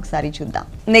 నెక్స్ట్ ఇంకొక సారీ చూద్దాం.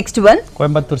 Next one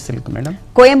Coimbatore silk madam.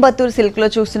 Coimbatore సిల్క్లో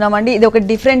చూస్తున్నామండి. ఇది ఒక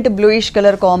different bluish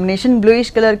colour combination.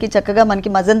 Bluish కలర్కి చక్కగా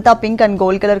మనకి magenta pink and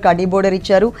gold colour khadi border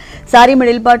ఇచ్చారు. సారీ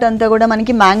మిడిల్ పార్ట్ అంతా కూడా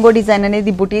మనకి మ్యాంగో డిజైన్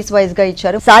అనేది బుటీస్ వైజ్గా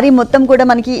ఇచ్చారు. సారీ మొత్తం కూడా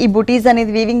మనకి ఈ బుటీస్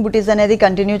అనేది వీవింగ్ బుటీస్ అనేది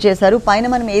కంటిన్యూ చేశారు. పైన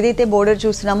మనం ఏదైతే బోర్డర్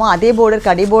చూస్తున్నామో అదే బోర్డర్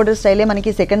కడీ బోర్డర్ స్టైలే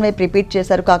మనకి సెకండ్ వైపు రిపీట్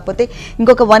చేశారు. కాకపోతే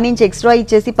ఇంకొక 1 ఇంచ్ ఎక్స్ట్రా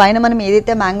ఇచ్చేసి పైన మనం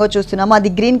ఏదైతే మ్యాంగో చూస్తున్నామో అది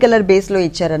గ్రీన్ కలర్ బేస్లో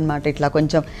ఇచ్చారనమాట. ఇట్లా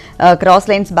కొంచెం క్రాస్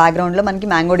లైన్స్ బ్యాక్గ్రౌండ్లో మనకి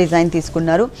మ్యాంగో డిజైన్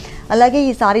తీసుకున్నారు. అలాగే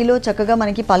ఈ సారీలో చక్కగా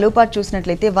మనకి పళ్ళు పార్ట్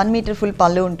చూసినట్లయితే 1 మీటర్ ఫుల్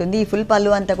పళ్ళు ఉంటుంది. ఈ ఫుల్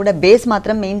పళ్ళు అంతా కూడా బేస్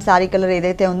మాత్రం మెయిన్ సారీ కలర్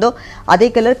ఏదైతే ఉందో అదే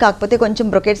కలర్, కాకపోతే కొంచెం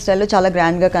బ్రొకెట్ స్టైల్లో చాలా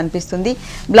గ్రాండ్గా కనిపిస్తుంది.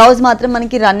 బ్లౌజ్ మాత్రం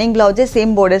మనకి రన్నింగ్ బ్లౌజే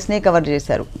సేమ్ బోర్డర్స్నే కవర్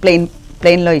చేశారు.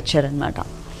 ప్లెయిన్లో ఇచ్చారనమాట.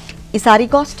 ఈ సారీ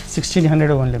కాస్ట్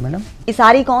 1600 ఓన్లీ మేడం. ఈ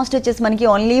సారీ కాస్ట్ వచ్చేసి మనకి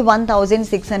ఓన్లీ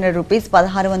 1600 రూపీస్,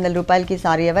 1600 రూపాయలకి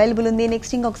సారీ అవైలబుల్ ఉంది.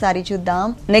 నెక్స్ట్ ఇంకొక సారీ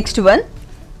చూద్దాం. Next one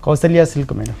Kausalya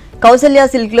silk madam. Kausalya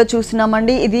సిల్క్లో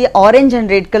చూస్తున్నామండి. ఇది orange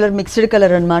and red colour mixed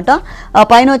colour అనమాట.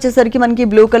 పైన వచ్చేసరికి మనకి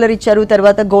బ్లూ కలర్ ఇచ్చారు,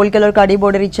 తర్వాత గోల్డ్ కలర్ కడీ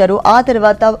బోర్డర్ ఇచ్చారు. ఆ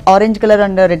తర్వాత orange colour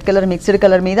and red colour mixed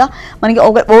colour మీద మనకి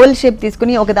ఒక ఓవల్ షేప్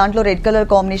తీసుకుని ఒక దాంట్లో red colour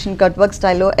combination cut work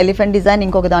స్టైల్లో ఎలిఫెంట్ డిజైన్,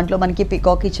 ఇంకొక దాంట్లో మనకి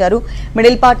పికాక్ ఇచ్చారు.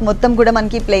 మిడిల్ పార్ట్ మొత్తం కూడా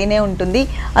మనకి ప్లెయినే ఉంటుంది.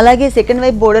 అలాగే సెకండ్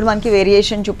వైపు బోర్డర్ మనకి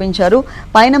వేరియేషన్ చూపించారు.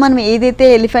 పైన మనం ఏదైతే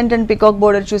ఎలిఫెంట్ అండ్ పికాక్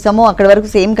బోర్డర్ చూసామో అక్కడ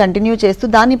వరకు సేమ్ కంటిన్యూ చేస్తూ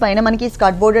దానిపైన మనకి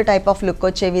skirt border type of look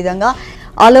వచ్చే విధంగా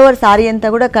ఆల్ ఓవర్ సారీ అంతా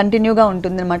కూడా కంటిన్యూగా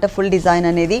ఉంటుంది అనమాట ఫుల్ డిజైన్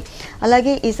అనేది.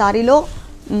 అలాగే ఈ సారీలో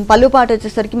పళ్ళు పార్ట్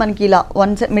వచ్చేసరికి మనకి ఇలా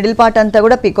మిడిల్ పార్ట్ అంతా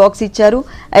కూడా పికాక్స్ ఇచ్చారు.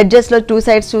 ఎడ్జెస్లో 2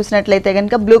 సైడ్స్ చూసినట్లయితే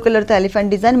కనుక బ్లూ కలర్తో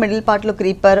ఎలిఫెంట్ డిజైన్, మిడిల్ పార్ట్లో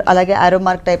క్రీపర్ అలాగే ఆరో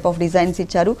మార్క్ టైప్ ఆఫ్ డిజైన్స్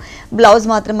ఇచ్చారు. బ్లౌజ్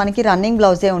మాత్రం మనకి రన్నింగ్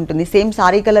బ్లౌజే ఉంటుంది. సేమ్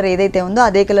సారీ కలర్ ఏదైతే ఉందో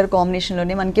అదే కలర్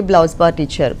కాంబినేషన్లోనే మనకి బ్లౌజ్ పార్ట్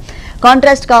ఇచ్చారు.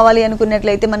 కాంట్రాస్ట్ కావాలి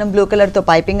అనుకున్నట్లయితే మనం బ్లూ కలర్తో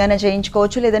పైపింగ్ అయినా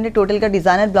చేయించుకోవచ్చు, లేదంటే టోటల్గా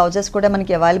డిజైనర్ బ్లౌజెస్ కూడా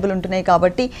మనకి అవైలబుల్ ఉంటున్నాయి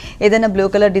కాబట్టి ఏదైనా బ్లూ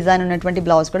కలర్ డిజైన్ ఉన్నటువంటి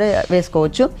బ్లౌజ్ కూడా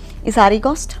వేసుకోవచ్చు. ఈ సారీ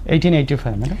కాస్ట్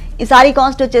 1885 మేడం. ఈ సారీ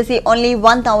కాస్ట్ వచ్చేసి ఓన్లీ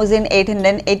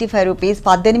 1885 రూపీస్,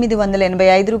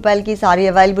 1885 రూపాయలకి సారీ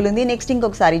అవైలబుల్ ఉంది. నెక్స్ట్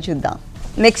ఇంకొక సారీ చూద్దాం.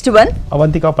 నెక్స్ట్ వన్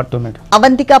అవంతికా పట్టు మేడం.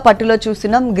 అవంతికా పట్టులో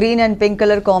చూస్తున్నాం green and pink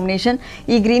colour combination.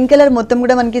 ఈ గ్రీన్ కలర్ మొత్తం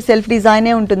కూడా మనకి సెల్ఫ్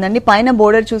డిజైనే ఉంటుందండి. పైన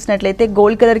బోర్డర్ చూసినట్లయితే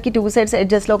గోల్డ్ కలర్ కి 2 సైడ్స్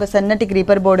ఎడ్జెస్ లో ఒక సన్నటి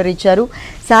క్రీపర్ బోర్డర్ ఇచ్చారు.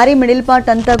 సారీ మిడిల్ పార్ట్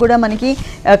అంతా కూడా మనకి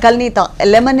కల్నీతా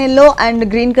lemon yellow and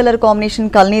green colour combination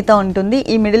కల్నీతా ఉంటుంది.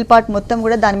 ఈ మిడిల్ పార్ట్ మొత్తం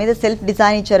కూడా దాని మీద సెల్ఫ్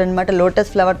డిజైన్ ఇచ్చారు అనమాట.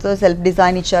 లోటస్ ఫ్లవర్ తో సెల్ఫ్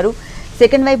డిజైన్ ఇచ్చారు.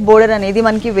 సెకండ్ వైపు బోర్డర్ అనేది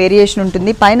మనకి వేరియేషన్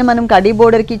ఉంటుంది. పైన మనం khadi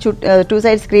బోర్డర్కి 2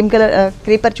 sides cream colour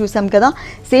creeper చూసాం కదా,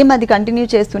 సేమ్ అది కంటిన్యూ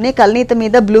చేస్తూనే కల్నీత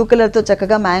మీద బ్లూ కలర్తో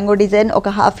చక్కగా మ్యాంగో డిజైన్,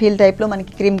 ఒక హాఫ్ హీల్ టైప్లో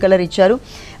మనకి క్రీమ్ కలర్ ఇచ్చారు.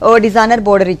 ఓ డిజైనర్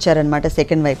బోర్డర్ ఇచ్చారనమాట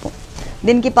సెకండ్ వైపు.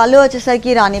 దీనికి పళ్ళు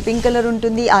వచ్చేసరికి రాణి పింక్ కలర్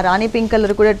ఉంటుంది. ఆ రాణి పింక్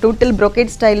కలర్ కూడా టోటల్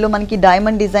బ్రొకెట్ స్టైల్లో మనకి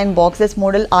డైమండ్ డిజైన్ బాక్సెస్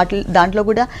మోడల్ దాంట్లో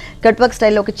కూడా కట్ వర్క్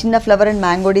స్టైల్లో ఒక చిన్న ఫ్లవర్ అండ్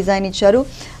మ్యాంగో డిజైన్ ఇచ్చారు.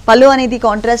 పళ్ళు అనేది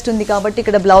కాంట్రాస్ట్ ఉంది కాబట్టి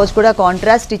ఇక్కడ బ్లౌజ్ కూడా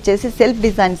కాంట్రాస్ట్ ఇచ్చేసి సెల్ఫ్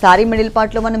డిజైన్. సారీ మిడిల్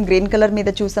పార్ట్లో మనం గ్రీన్ కలర్ మీద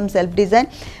చూసాం సెల్ఫ్ డిజైన్,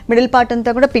 మిడిల్ పార్ట్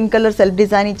అంతా కూడా పింక్ కలర్ సెల్ఫ్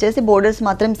డిజైన్ ఇచ్చేసి బోర్డర్స్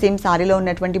మాత్రం సేమ్ సారీలో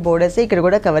ఉన్నటువంటి బోర్డర్స్ ఇక్కడ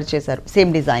కూడా కవర్ చేశారు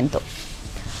సేమ్ డిజైన్తో.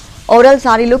 ఓవరాల్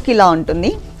సారీ లుక్ ఇలా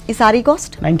ఉంటుంది. ఈ సారీ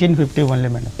కాస్ట్ 1950 ఓన్లీ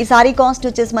మేడం. ఈ సారీ కాస్ట్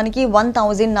వచ్చేసి మనకి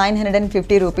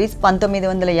 1950 రూపీస్,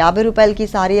 1950 రూపాయలకి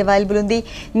సారీ అవైలబుల్ ఉంది.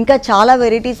 ఇంకా చాలా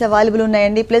వెరైటీస్ అవైలబుల్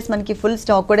ఉన్నాయండి. ప్లస్ మనకి ఫుల్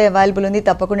స్టాక్ కూడా అవైలబుల్ ఉంది.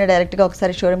 తప్పకుండా డైరెక్ట్గా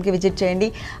ఒకసారి షోరూమ్కి విజిట్ చేయండి.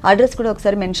 అడ్రస్ కూడా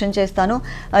ఒకసారి మెన్షన్ చేస్తాను.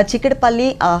 చిక్కడపల్లి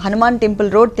హనుమాన్ టెంపుల్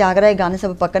రోడ్, త్యాగరాయ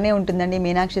గానసభ పక్కనే ఉంటుందండి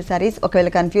మీనాక్షి సారీస్.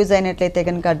 ఒకవేళ కన్ఫ్యూజ్ అయినట్లయితే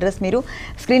కనుక అడ్రస్ మీరు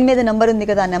స్క్రీన్ మీద నెంబర్ ఉంది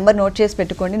కదా, ఆ నెంబర్ నోట్ చేసి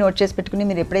పెట్టుకోండి. నోట్ చేసి పెట్టుకుని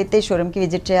మీరు ఎప్పుడైతే షోరూమ్కి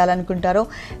విజిట్ చేయాలనుకుంటారో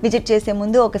విజిట్ చేసే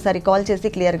ముందు ఒకసారి కాల్ చేసి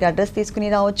క్లియర్ అడ్రస్ తీసుకుని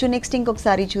రావచ్చు. నెక్స్ట్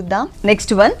ఇంకొకసారి చూద్దాం.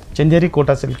 Next one Chanderi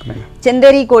quota silk madam.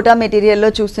 Chanderi quota material లో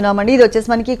చూస్తున్నామండి. ఇది వచ్చేసి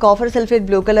మనకి కాఫర్ సల్ఫేట్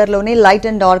బ్లూ కలర్ లోనే లైట్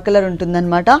అండ్ డార్క్ కలర్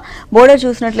ఉంటుందన్నమాట. బోర్డర్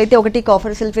చూసినట్లయితే ఒకటి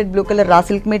copper sulphate blue colour raw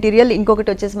silk material, ఇంకొకటి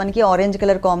వచ్చేసి మనకి ఆరెంజ్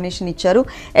కలర్ కాంబినేషన్ ఇచ్చారు.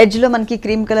 ఎడ్జ్ లో మనకి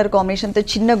క్రీమ్ కలర్ కాంబినేషన్ తో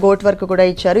చిన్న గోట్ వర్క్ కూడా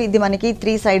ఇచ్చారు. ఇది మనకి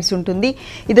 3 సైడ్స్ ఉంటుంది.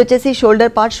 ఇది వచ్చేసి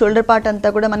షోల్డర్ పార్ట్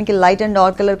అంతా కూడా మనకి light and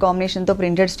dark colour combination తో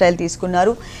ప్రింటెడ్ స్టైల్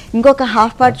తీసుకున్నారు. ఇంకొక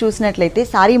హాఫ్ పార్ట్ చూసినట్లయితే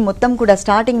సారీ మొత్తం కూడా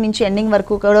స్టార్టింగ్ నుంచి ఎండింగ్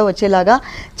వరకు కూడా వచ్చేలాగా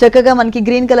చక్కగా మనకి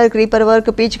green colour creeper work,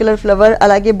 peach colour flower,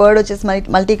 అలాగే బర్డ్ వచ్చేసి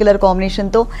మల్టీ కలర్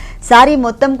కాంబినేషన్తో సారీ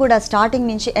మొత్తం కూడా స్టార్టింగ్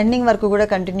నుంచి ఎండింగ్ వరకు కూడా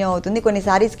కంటిన్యూ అవుతుంది. కొన్ని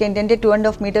సారీస్కి ఏంటంటే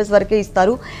 2.5 మీటర్స్ వరకే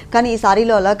ఇస్తారు, కానీ ఈ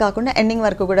సారీలో అలా కాకుండా ఎండింగ్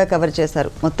వరకు కూడా కవర్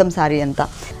చేశారు మొత్తం సారీ అంతా.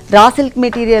 రా సిల్క్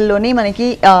మెటీరియల్లోని మనకి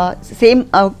సేమ్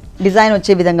డిజైన్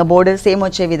వచ్చే విధంగా బోర్డర్ సేమ్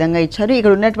వచ్చే విధంగా ఇచ్చారు.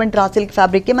 ఇక్కడ ఉన్నటువంటి రా సిల్క్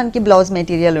ఫ్యాబ్రిక్కి మనకి బ్లౌజ్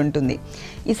మెటీరియల్ ఉంటుంది.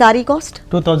 ఈ సారీ కాస్ట్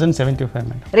 2075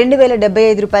 మేడం.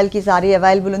 2075 రూపాయలకి సారీ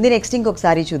అవైలబుల్ ఉంది. నెక్స్ట్ ఇంకొక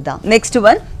సారీ చూద్దాం. నెక్స్ట్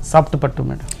వన్ సాఫ్ట్ పట్టు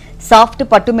మేడం. సాఫ్ట్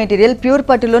పట్టు మెటీరియల్, ప్యూర్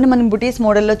పట్టులోనే మనం బుటీస్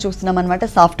మోడల్లో చూస్తున్నాం అనమాట.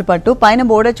 సాఫ్ట్ పట్టు పైన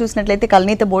బోర్డర్ చూసినట్లయితే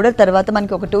కల్నీత బోర్డర్, తర్వాత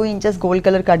మనకి ఒక 2 inches gold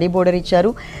colour khadi border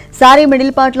ఇచ్చారు. సారీ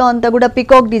మిడిల్ పార్ట్ లో అంతా కూడా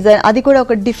పికాక్ డిజైన్, అది కూడా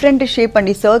ఒక డిఫరెంట్ షేప్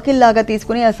అండి. సర్కిల్ లాగా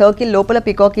తీసుకుని ఆ సర్కిల్ లోపల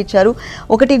పికాక్ ఇచ్చారు.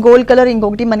 ఒకటి గోల్డ్ కలర్,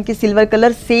 ఇంకొకటి మనకి సిల్వర్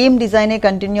కలర్, సేమ్ డిజైనే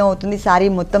కంటిన్యూ అవుతుంది సారీ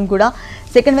మొత్తం కూడా.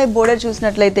 సెకండ్ వైపు బోర్డర్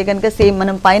చూసినట్లయితే కనుక సేమ్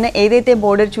మనం పైన ఏదైతే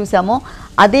బోర్డర్ చూసామో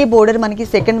అదే బోర్డర్ మనకి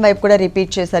సెకండ్ వైపు కూడా రిపీట్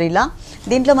చేశారు ఇలా.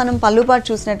 దీంట్లో మనం పళ్ళు పార్ట్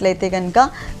చూసినట్లయితే కనుక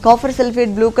copper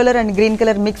sulphate blue colour and green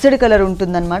colour mixed colour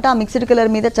ఉంటుందన్నమాట. ఆ మిక్స్డ్ కలర్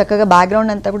మీద చక్కగా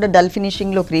బ్యాక్గ్రౌండ్ అంతా కూడా డల్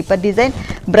ఫినిషింగ్లో క్రీపర్ డిజైన్,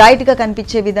 బ్రైట్గా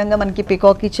కనిపించే విధంగా మనకి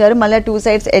పికాక్ ఇచ్చారు. మళ్ళీ 2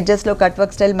 sides ఎడ్జెస్లో cut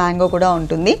work style mango కూడా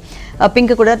ఉంటుంది.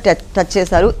 పింక్ కూడా టచ్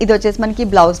చేశారు. ఇది వచ్చేసి మనకి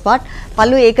బ్లౌజ్ పార్ట్.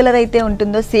 పళ్ళు ఏ కలర్ అయితే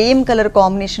ఉంటుందో సేమ్ కలర్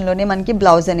కాంబినేషన్లోనే మనకి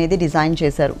బ్లౌజ్ అనేది డిజైన్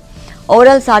చేశారు.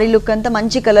 ఓవరాల్ సారీ లుక్ అంతా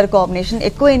మంచి కలర్ కాంబినేషన్.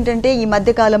 ఎక్కువ ఏంటంటే ఈ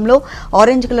మధ్య కాలంలో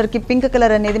ఆరెంజ్ కలర్కి పింక్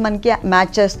కలర్ అనేది మనకి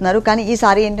మ్యాచ్ చేస్తున్నారు, కానీ ఈ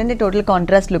సారీ ఏంటంటే టోటల్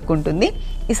కాంట్రాస్ట్ లుక్ ఉంటుంది.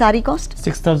 ఈ సారీ కాస్ట్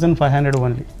 6500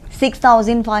 ఓన్లీ.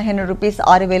 6500 రూపీస్,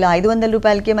 6500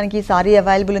 రూపాయలకి మనకి ఈ సారీ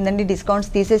అవైలబుల్ ఉందండి. డిస్కౌంట్స్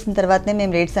తీసేసిన తర్వాతనే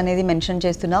మేము రేట్స్ అనేది మెన్షన్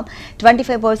చేస్తున్నాం.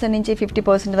 25% నుంచి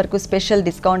 50% వరకు స్పెషల్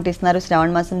డిస్కౌంట్ ఇస్తున్నారు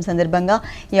శ్రావణ మాసం సందర్భంగా.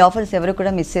 ఈ ఆఫర్స్ ఎవరు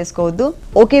కూడా మిస్ చేసుకోవద్దు.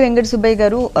 ఓకే వెంకట సుబ్బయ్య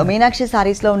గారు, మీనాక్షి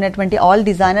సారీస్లో ఉన్నటువంటి ఆల్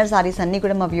డిజైనర్ సారీస్ అన్ని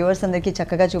కూడా మా వ్యూవర్స్ అందరికీ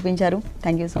చక్కగా చూపించారు.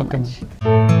 Thank you so much.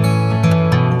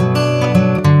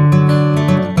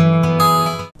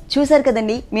 చూసారు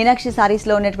కదండి మీనాక్షి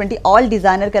సారీస్లో ఉన్నటువంటి ఆల్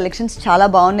డిజైనర్ కలెక్షన్స్ చాలా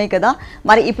బాగున్నాయి కదా.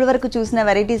 మరి ఇప్పటి వరకు చూసిన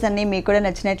వెరైటీస్ అన్నీ మీకు కూడా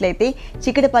నచ్చినట్లయితే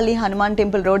చిక్కడపల్లి హనుమాన్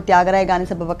టెంపుల్ రోడ్ త్యాగరాయ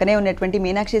గానసభ పక్కనే ఉన్నటువంటి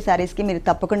మీనాక్షి సారీస్కి మీరు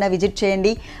తప్పకుండా విజిట్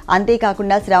చేయండి.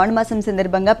 అంతేకాకుండా శ్రావణ మాసం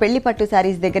సందర్భంగా పెళ్లి పట్టు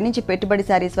సారీస్ దగ్గర నుంచి పెట్టుబడి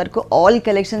సారీస్ వరకు ఆల్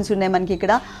కలెక్షన్స్ ఉన్నాయి మనకి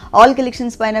ఇక్కడ. ఆల్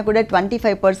కలెక్షన్స్ పైన కూడా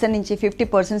 25% నుంచి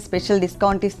 50% స్పెషల్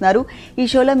డిస్కౌంట్ ఇస్తున్నారు. ఈ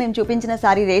షోలో మేము చూపించిన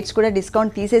సారీ రేట్స్ కూడా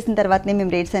డిస్కౌంట్ తీసేసిన తర్వాతనే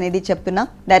మేము రేట్స్ అనేది చెప్తున్నాం.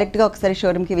 డైరెక్ట్గా ఒకసారి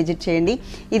షోరూమ్కి విజిట్ చేయండి.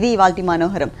 ఇది ఇవాల్టి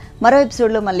మనోహరం. మరో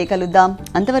ఎపిసోడ్లో మళ్ళీ కలుద్దాం.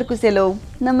 అంతవరకు సెలవు.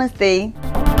 నమస్తే.